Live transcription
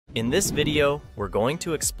In this video, we're going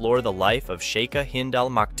to explore the life of Sheikha Hind Al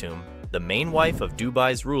Maktoum, the main wife of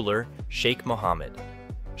Dubai's ruler, Sheikh Mohammed.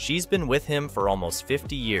 She's been with him for almost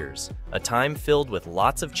 50 years, a time filled with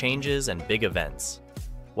lots of changes and big events.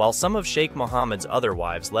 While some of Sheikh Mohammed's other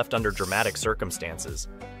wives left under dramatic circumstances,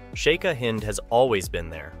 Sheikha Hind has always been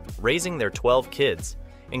there, raising their 12 kids,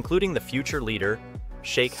 including the future leader,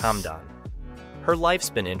 Sheikh Hamdan. Her life's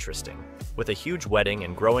been interesting, with a huge wedding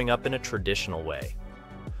and growing up in a traditional way.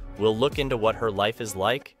 We'll look into what her life is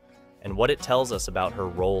like and what it tells us about her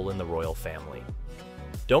role in the royal family.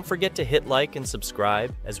 Don't forget to hit like and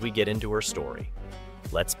subscribe as we get into her story.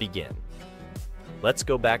 Let's begin. Let's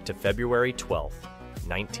go back to February 12th,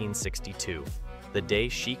 1962, the day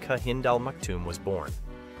Sheikha Hind Al Maktoum was born.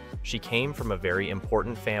 She came from a very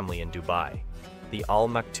important family in Dubai, the Al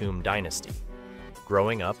Maktoum dynasty.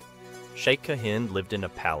 Growing up, Sheikha Hind lived in a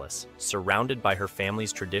palace, surrounded by her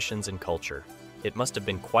family's traditions and culture. It must have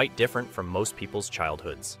been quite different from most people's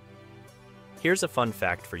childhoods. Here's a fun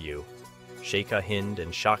fact for you. Sheikha Hind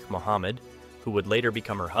and Sheikh Mohammed, who would later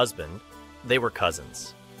become her husband, they were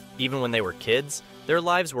cousins. Even when they were kids, their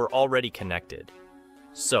lives were already connected.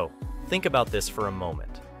 So, think about this for a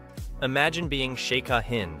moment. Imagine being Sheikha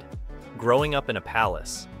Hind, growing up in a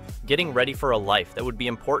palace, getting ready for a life that would be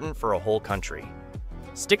important for a whole country.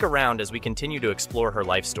 Stick around as we continue to explore her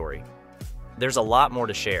life story. There's a lot more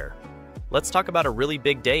to share. Let's talk about a really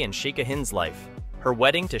big day in Sheikha Hind's life, her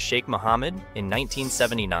wedding to Sheikh Mohammed in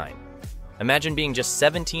 1979. Imagine being just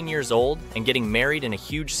 17 years old and getting married in a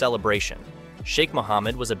huge celebration. Sheikh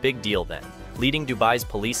Mohammed was a big deal then, leading Dubai's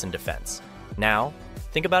police and defense. Now,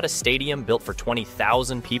 think about a stadium built for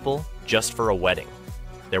 20,000 people just for a wedding.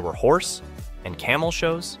 There were horse and camel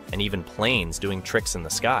shows and even planes doing tricks in the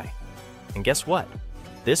sky. And guess what?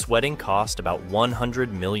 This wedding cost about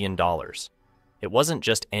 $100 million. It wasn't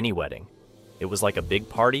just any wedding. It was like a big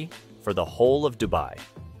party for the whole of Dubai.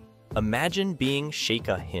 Imagine being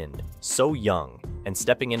Sheikha Hind, so young, and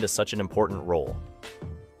stepping into such an important role.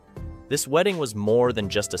 This wedding was more than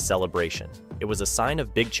just a celebration. It was a sign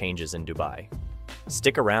of big changes in Dubai.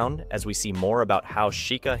 Stick around as we see more about how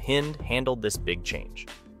Sheikha Hind handled this big change.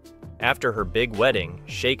 After her big wedding,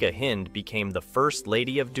 Sheikha Hind became the First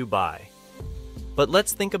Lady of Dubai. But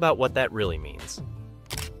let's think about what that really means.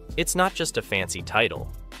 It's not just a fancy title.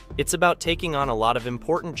 It's about taking on a lot of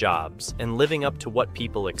important jobs and living up to what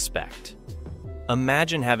people expect.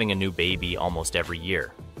 Imagine having a new baby almost every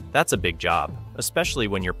year. That's a big job, especially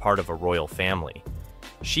when you're part of a royal family.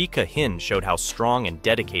 Sheikha Hind showed how strong and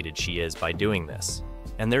dedicated she is by doing this.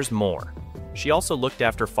 And there's more. She also looked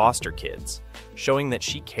after foster kids, showing that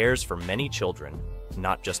she cares for many children,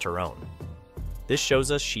 not just her own. This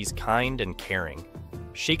shows us she's kind and caring.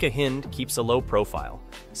 Sheikha Hind keeps a low profile,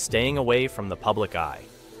 staying away from the public eye.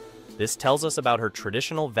 This tells us about her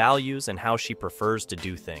traditional values and how she prefers to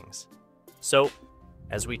do things. So,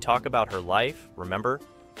 as we talk about her life, remember,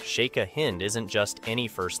 Sheikha Hind isn't just any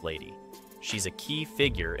first lady. She's a key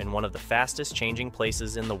figure in one of the fastest changing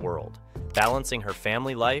places in the world, balancing her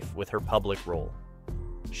family life with her public role.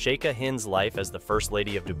 Sheikha Hind's life as the First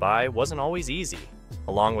Lady of Dubai wasn't always easy.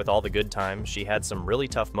 Along with all the good times, she had some really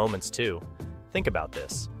tough moments too. Think about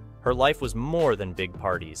this. Her life was more than big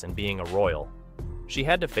parties and being a royal. She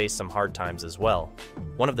had to face some hard times as well.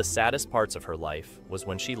 One of the saddest parts of her life was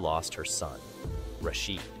when she lost her son,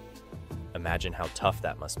 Rashid. Imagine how tough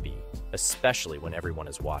that must be, especially when everyone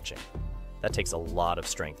is watching. That takes a lot of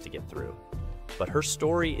strength to get through. But her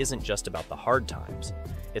story isn't just about the hard times.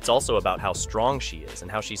 It's also about how strong she is and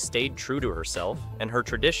how she stayed true to herself and her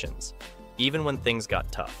traditions, even when things got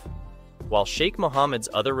tough. While Sheikh Mohammed's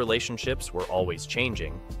other relationships were always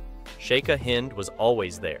changing, Sheikha Hind was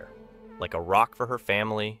always there, like a rock for her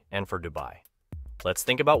family and for Dubai. Let's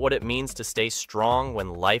think about what it means to stay strong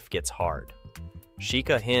when life gets hard.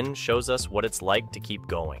 Sheikha Hind shows us what it's like to keep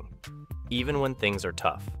going, even when things are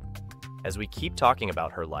tough. As we keep talking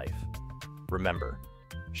about her life, remember,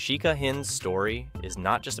 Sheikha Hind's story is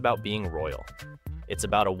not just about being royal. It's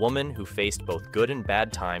about a woman who faced both good and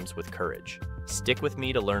bad times with courage. Stick with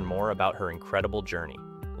me to learn more about her incredible journey.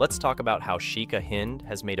 Let's talk about how Sheikha Hind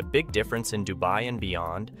has made a big difference in Dubai and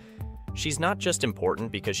beyond. She's not just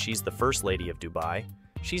important because she's the First Lady of Dubai.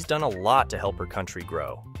 She's done a lot to help her country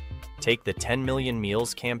grow. Take the 10 million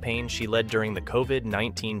meals campaign she led during the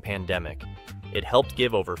COVID-19 pandemic. It helped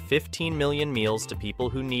give over 15 million meals to people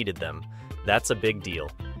who needed them. That's a big deal.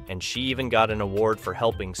 And she even got an award for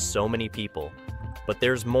helping so many people. But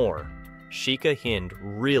there's more. Sheikha Hind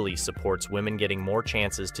really supports women getting more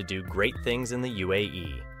chances to do great things in the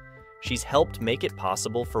UAE. She's helped make it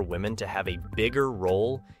possible for women to have a bigger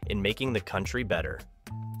role in making the country better.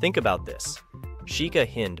 Think about this. Sheikh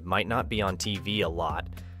Hind might not be on TV a lot,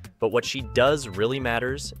 but what she does really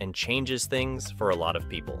matters and changes things for a lot of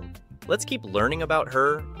people. Let's keep learning about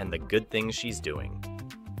her and the good things she's doing.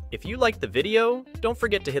 If you liked the video, don't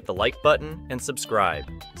forget to hit the like button and subscribe.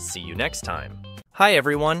 See you next time. Hi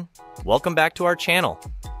everyone, welcome back to our channel.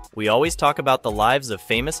 We always talk about the lives of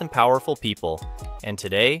famous and powerful people, and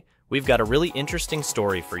today we've got a really interesting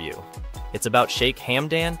story for you. It's about Sheikh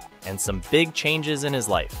Hamdan and some big changes in his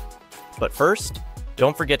life. But first,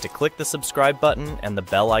 don't forget to click the subscribe button and the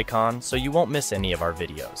bell icon so you won't miss any of our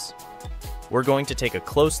videos. We're going to take a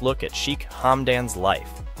close look at Sheikh Hamdan's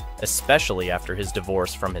life, especially after his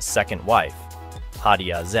divorce from his second wife,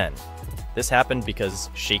 Hadia Zen. This happened because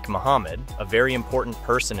Sheikh Mohammed, a very important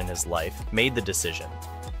person in his life, made the decision.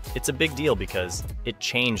 It's a big deal because it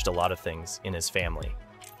changed a lot of things in his family.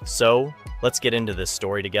 So, let's get into this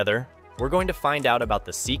story together. We're going to find out about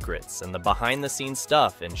the secrets and the behind-the-scenes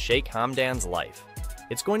stuff in Sheikh Hamdan's life.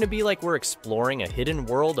 It's going to be like we're exploring a hidden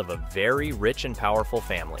world of a very rich and powerful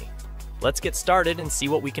family. Let's get started and see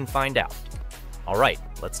what we can find out. Alright,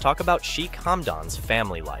 let's talk about Sheikh Hamdan's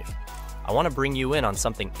family life. I want to bring you in on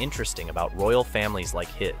something interesting about royal families like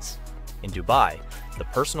his. In Dubai, the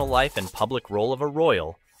personal life and public role of a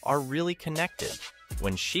royal are really connected.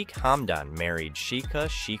 When Sheikh Hamdan married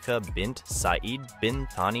Sheikha bint Saeed bin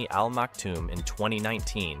Thani Al Maktoum in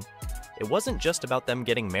 2019, it wasn't just about them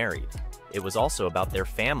getting married, it was also about their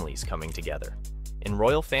families coming together. In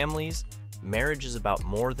royal families, marriage is about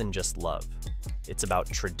more than just love. It's about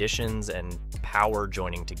traditions and power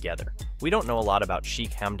joining together. We don't know a lot about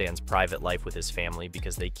Sheikh Hamdan's private life with his family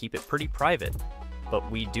because they keep it pretty private. But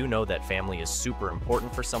we do know that family is super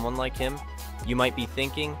important for someone like him. You might be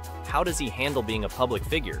thinking, how does he handle being a public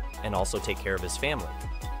figure and also take care of his family?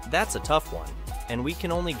 That's a tough one, and we can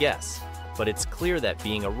only guess. But it's clear that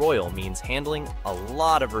being a royal means handling a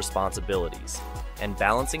lot of responsibilities, and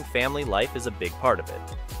balancing family life is a big part of it.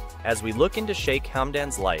 As we look into Sheikh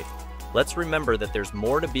Hamdan's life, let's remember that there's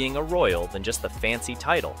more to being a royal than just the fancy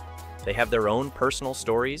title. They have their own personal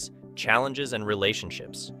stories, challenges, and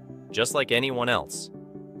relationships, just like anyone else.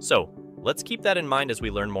 So, let's keep that in mind as we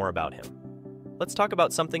learn more about him. Let's talk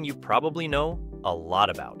about something you probably know a lot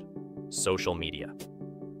about: social media.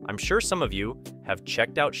 I'm sure some of you have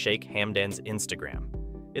checked out Sheikh Hamdan's Instagram.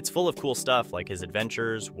 It's full of cool stuff like his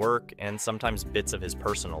adventures, work, and sometimes bits of his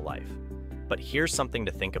personal life. But here's something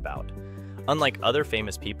to think about. Unlike other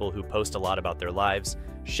famous people who post a lot about their lives,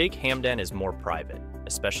 Sheikh Hamdan is more private,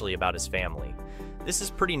 especially about his family. This is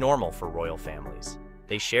pretty normal for royal families.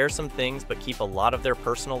 They share some things but keep a lot of their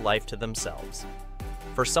personal life to themselves.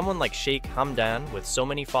 For someone like Sheikh Hamdan with so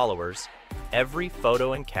many followers, every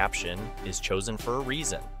photo and caption is chosen for a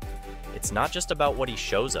reason. It's not just about what he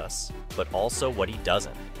shows us, but also what he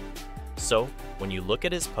doesn't. So, when you look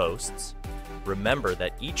at his posts, remember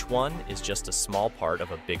that each one is just a small part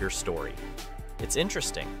of a bigger story. It's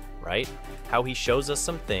interesting, right? How he shows us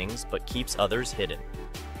some things but keeps others hidden.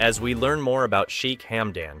 As we learn more about Sheikh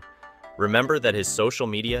Hamdan, remember that his social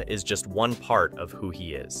media is just one part of who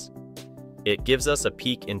he is. It gives us a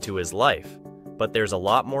peek into his life, but there's a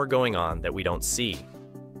lot more going on that we don't see.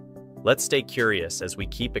 Let's stay curious as we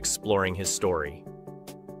keep exploring his story.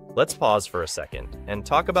 Let's pause for a second and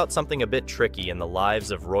talk about something a bit tricky in the lives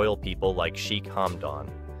of royal people like Sheikh Hamdan.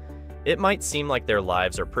 It might seem like their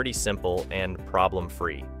lives are pretty simple and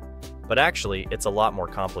problem-free, but actually it's a lot more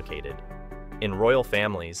complicated. In royal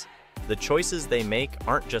families, the choices they make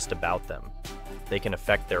aren't just about them. They can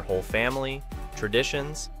affect their whole family,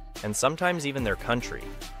 traditions, and sometimes even their country.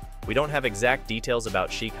 We don't have exact details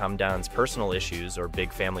about Sheikh Hamdan's personal issues or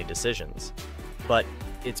big family decisions, but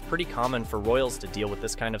it's pretty common for royals to deal with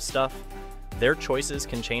this kind of stuff. Their choices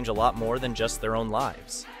can change a lot more than just their own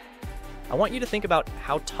lives. I want you to think about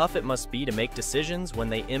how tough it must be to make decisions when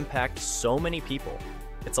they impact so many people.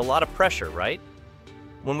 It's a lot of pressure, right?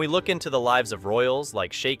 When we look into the lives of royals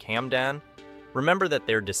like Sheikh Hamdan, remember that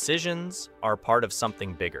their decisions are part of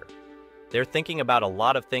something bigger. They're thinking about a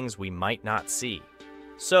lot of things we might not see.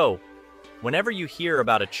 So, whenever you hear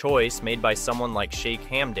about a choice made by someone like Sheikh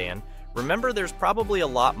Hamdan, remember there's probably a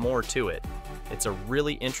lot more to it. It's a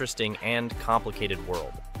really interesting and complicated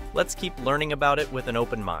world. Let's keep learning about it with an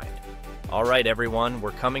open mind. Alright everyone,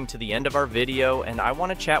 we're coming to the end of our video and I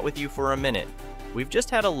want to chat with you for a minute. We've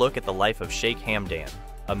just had a look at the life of Sheikh Hamdan,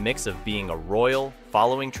 a mix of being a royal,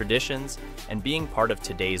 following traditions, and being part of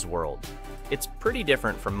today's world. It's pretty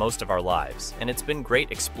different from most of our lives, and it's been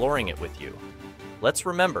great exploring it with you. Let's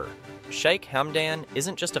remember, Sheikh Hamdan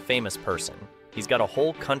isn't just a famous person. He's got a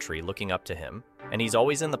whole country looking up to him, and he's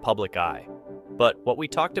always in the public eye. But what we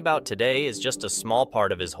talked about today is just a small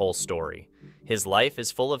part of his whole story. His life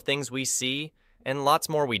is full of things we see, and lots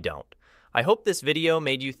more we don't. I hope this video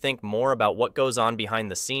made you think more about what goes on behind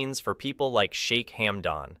the scenes for people like Sheikh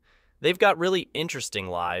Hamdan. They've got really interesting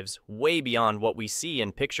lives, way beyond what we see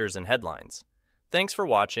in pictures and headlines. Thanks for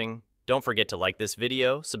watching. Don't forget to like this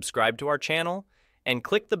video, subscribe to our channel, and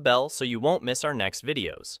click the bell so you won't miss our next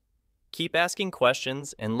videos. Keep asking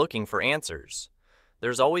questions and looking for answers.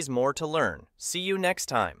 There's always more to learn. See you next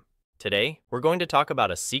time. Today, we're going to talk about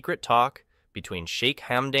a secret talk between Sheikh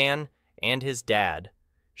Hamdan and his dad,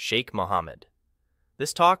 Sheikh Mohammed.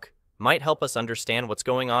 This talk might help us understand what's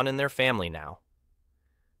going on in their family now.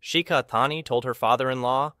 Sheikha Thani told her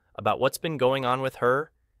father-in-law about what's been going on with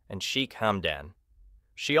her and Sheikh Hamdan.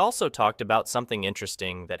 She also talked about something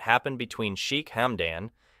interesting that happened between Sheikh Hamdan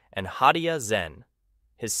and Hadia Zen,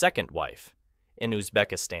 his second wife, in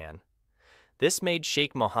Uzbekistan. This made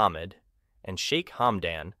Sheikh Mohammed and Sheikh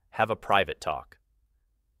Hamdan have a private talk.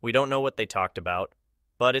 We don't know what they talked about,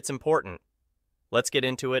 but it's important. Let's get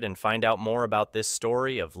into it and find out more about this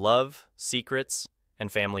story of love, secrets,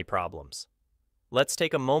 and family problems. Let's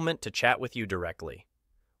take a moment to chat with you directly.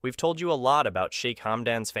 We've told you a lot about Sheikh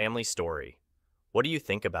Hamdan's family story. What do you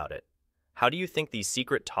think about it? How do you think these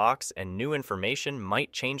secret talks and new information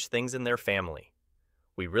might change things in their family?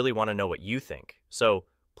 We really want to know what you think, so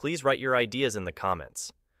please write your ideas in the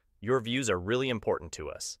comments. Your views are really important to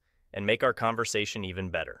us and make our conversation even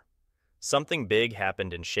better. Something big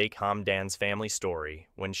happened in Sheikh Hamdan's family story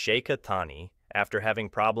when Sheikha Thani, after having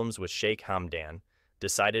problems with Sheikh Hamdan,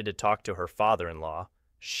 decided to talk to her father-in-law,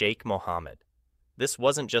 Sheikh Mohammed. This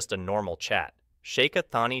wasn't just a normal chat. Sheikha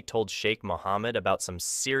Thani told Sheikh Mohammed about some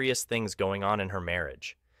serious things going on in her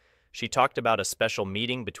marriage. She talked about a special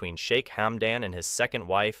meeting between Sheikh Hamdan and his second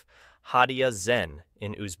wife, Hadia Zen,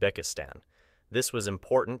 in Uzbekistan. This was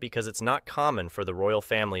important because it's not common for the royal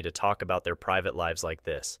family to talk about their private lives like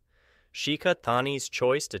this. Sheikha Thani's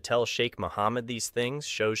choice to tell Sheikh Mohammed these things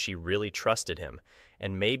shows she really trusted him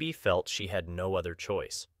and maybe felt she had no other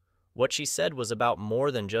choice. What she said was about more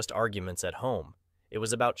than just arguments at home. It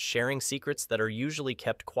was about sharing secrets that are usually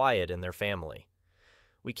kept quiet in their family.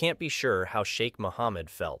 We can't be sure how Sheikh Mohammed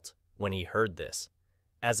felt when he heard this.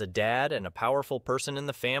 As a dad and a powerful person in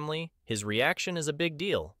the family, his reaction is a big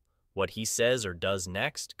deal. What he says or does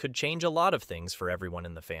next could change a lot of things for everyone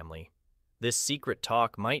in the family. This secret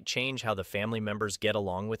talk might change how the family members get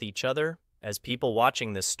along with each other. As people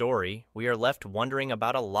watching this story, we are left wondering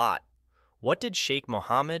about a lot. What did Sheikh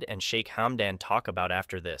Mohammed and Sheikh Hamdan talk about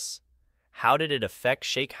after this? How did it affect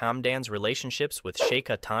Sheikh Hamdan's relationships with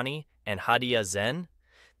Sheikha Thani and Hadia Zen?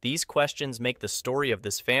 These questions make the story of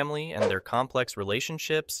this family and their complex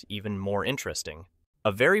relationships even more interesting.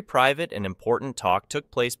 A very private and important talk took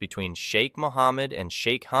place between Sheikh Mohammed and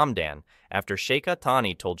Sheikh Hamdan after Sheikha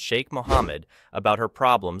Thani told Sheikh Mohammed about her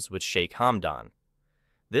problems with Sheikh Hamdan.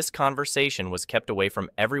 This conversation was kept away from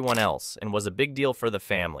everyone else and was a big deal for the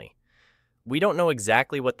family. We don't know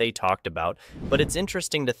exactly what they talked about, but it's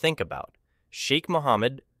interesting to think about. Sheikh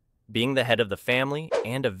Mohammed, being the head of the family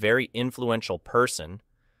and a very influential person,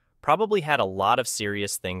 probably had a lot of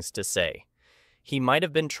serious things to say. He might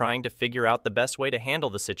have been trying to figure out the best way to handle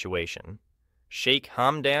the situation. Sheikh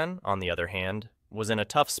Hamdan, on the other hand, was in a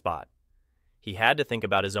tough spot. He had to think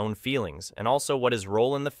about his own feelings and also what his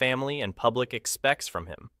role in the family and public expects from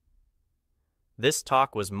him. This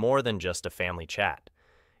talk was more than just a family chat.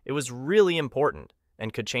 It was really important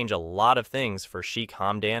and could change a lot of things for Sheikh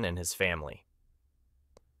Hamdan and his family.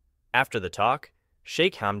 After the talk,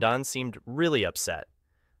 Sheikh Hamdan seemed really upset,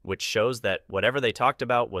 which shows that whatever they talked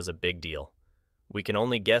about was a big deal. We can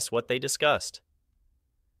only guess what they discussed.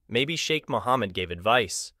 Maybe Sheikh Mohammed gave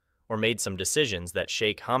advice or made some decisions that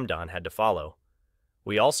Sheikh Hamdan had to follow.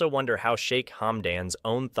 We also wonder how Sheikh Hamdan's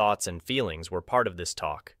own thoughts and feelings were part of this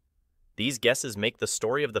talk. These guesses make the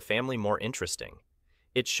story of the family more interesting.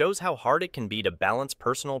 It shows how hard it can be to balance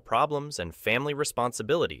personal problems and family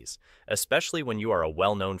responsibilities, especially when you are a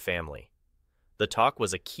well-known family. The talk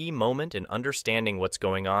was a key moment in understanding what's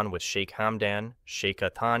going on with Sheikh Hamdan, Sheikha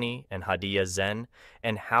Thani, and Hadia Zen,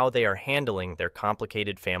 and how they are handling their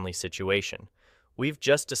complicated family situation. We've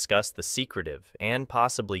just discussed the secretive and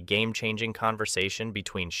possibly game-changing conversation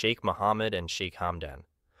between Sheikh Mohammed and Sheikh Hamdan.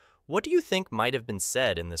 What do you think might have been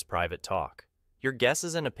said in this private talk? Your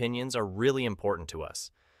guesses and opinions are really important to us.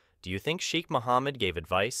 Do you think Sheikh Mohammed gave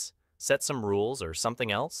advice, set some rules, or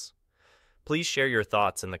something else? Please share your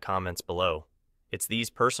thoughts in the comments below. It's these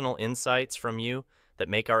personal insights from you that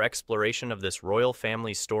make our exploration of this royal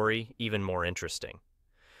family story even more interesting.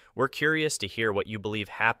 We're curious to hear what you believe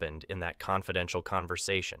happened in that confidential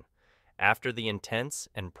conversation. After the intense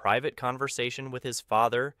and private conversation with his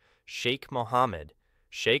father, Sheikh Mohammed,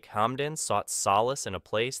 Sheikh Hamdan sought solace in a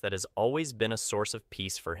place that has always been a source of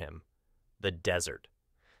peace for him: the desert.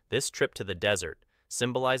 This trip to the desert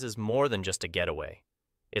symbolizes more than just a getaway.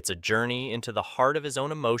 It's a journey into the heart of his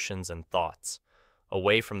own emotions and thoughts,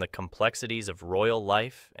 away from the complexities of royal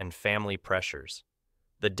life and family pressures.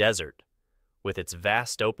 The desert, with its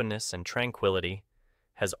vast openness and tranquility,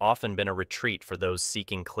 has often been a retreat for those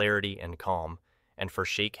seeking clarity and calm, and for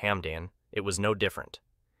Sheikh Hamdan, it was no different.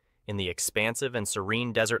 In the expansive and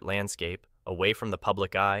serene desert landscape, away from the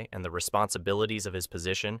public eye and the responsibilities of his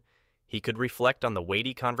position, he could reflect on the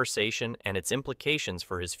weighty conversation and its implications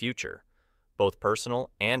for his future, both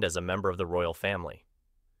personal and as a member of the royal family.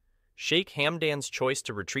 Sheikh Hamdan's choice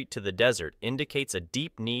to retreat to the desert indicates a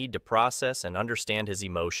deep need to process and understand his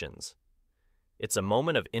emotions. It's a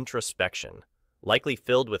moment of introspection, likely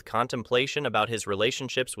filled with contemplation about his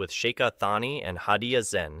relationships with Sheikha Thani and Hadia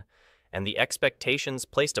Zen, and the expectations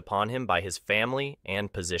placed upon him by his family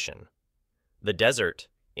and position. The desert,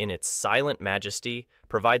 in its silent majesty,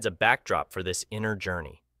 provides a backdrop for this inner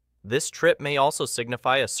journey. This trip may also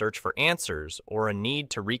signify a search for answers or a need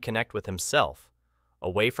to reconnect with himself,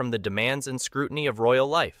 away from the demands and scrutiny of royal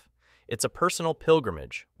life. It's a personal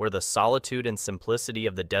pilgrimage where the solitude and simplicity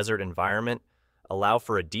of the desert environment allow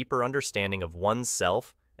for a deeper understanding of one's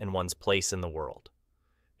self and one's place in the world.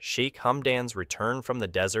 Sheikh Hamdan's return from the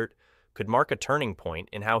desert could mark a turning point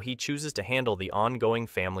in how he chooses to handle the ongoing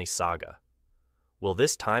family saga. Will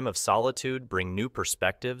this time of solitude bring new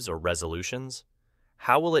perspectives or resolutions?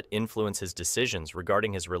 How will it influence his decisions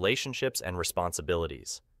regarding his relationships and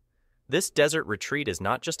responsibilities? This desert retreat is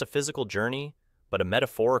not just a physical journey, but a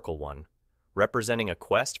metaphorical one, representing a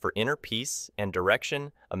quest for inner peace and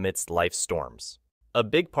direction amidst life's storms. A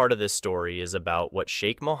big part of this story is about what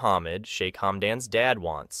Sheikh Mohammed, Sheikh Hamdan's dad,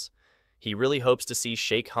 wants. He really hopes to see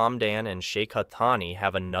Sheikh Hamdan and Sheikha Thani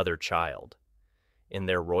have another child. In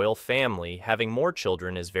their royal family, having more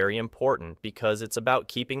children is very important because it's about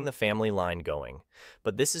keeping the family line going.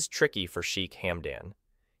 But this is tricky for Sheikh Hamdan.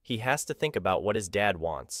 He has to think about what his dad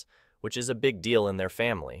wants, which is a big deal in their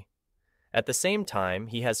family. At the same time,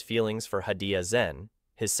 he has feelings for Hadia Zen,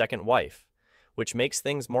 his second wife, which makes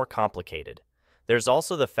things more complicated. There's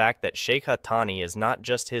also the fact that Sheikha Thani is not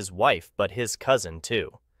just his wife, but his cousin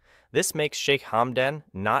too. This makes Sheikh Hamdan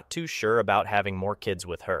not too sure about having more kids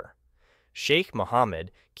with her. Sheikh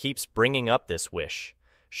Mohammed keeps bringing up this wish,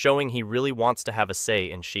 showing he really wants to have a say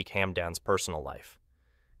in Sheikh Hamdan's personal life.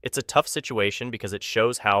 It's a tough situation because it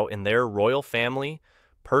shows how, in their royal family,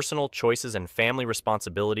 personal choices and family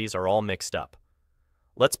responsibilities are all mixed up.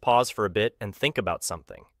 Let's pause for a bit and think about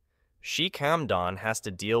something. Sheikh Hamdan has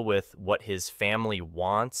to deal with what his family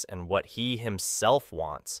wants and what he himself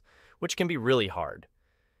wants, which can be really hard.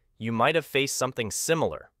 You might have faced something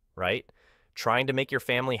similar, right? Trying to make your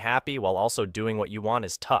family happy while also doing what you want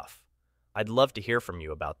is tough. I'd love to hear from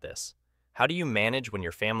you about this. How do you manage when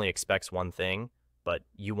your family expects one thing, but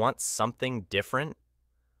you want something different?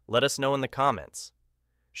 Let us know in the comments.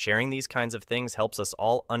 Sharing these kinds of things helps us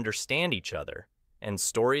all understand each other, and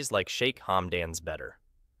stories like Sheikh Hamdan's better.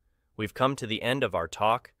 We've come to the end of our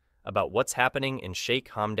talk about what's happening in Sheikh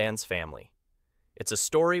Hamdan's family. It's a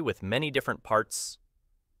story with many different parts: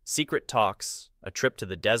 secret talks, a trip to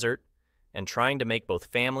the desert, and trying to make both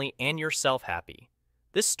family and yourself happy.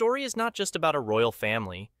 This story is not just about a royal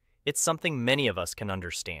family, it's something many of us can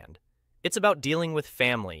understand. It's about dealing with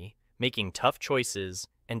family, making tough choices,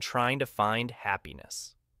 and trying to find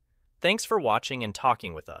happiness. Thanks for watching and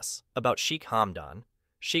talking with us about Sheikh Hamdan,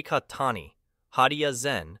 Sheikha Thani, Hadia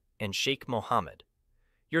Zen, and Sheikh Mohammed.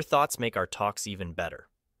 Your thoughts make our talks even better.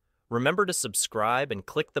 Remember to subscribe and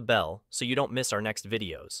click the bell so you don't miss our next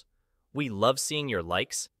videos. We love seeing your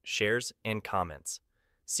likes, shares, and comments.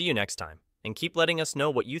 See you next time, and keep letting us know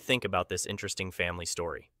what you think about this interesting family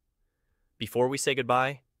story. Before we say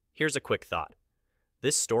goodbye, here's a quick thought.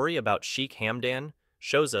 This story about Sheikh Hamdan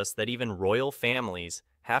shows us that even royal families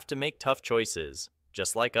have to make tough choices,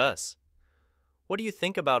 just like us. What do you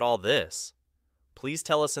think about all this? Please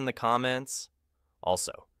tell us in the comments.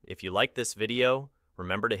 Also, if you liked this video,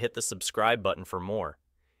 remember to hit the subscribe button for more.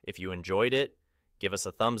 If you enjoyed it, give us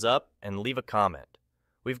a thumbs up and leave a comment.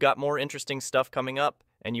 We've got more interesting stuff coming up,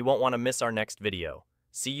 and you won't want to miss our next video.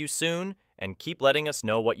 See you soon, and keep letting us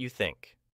know what you think.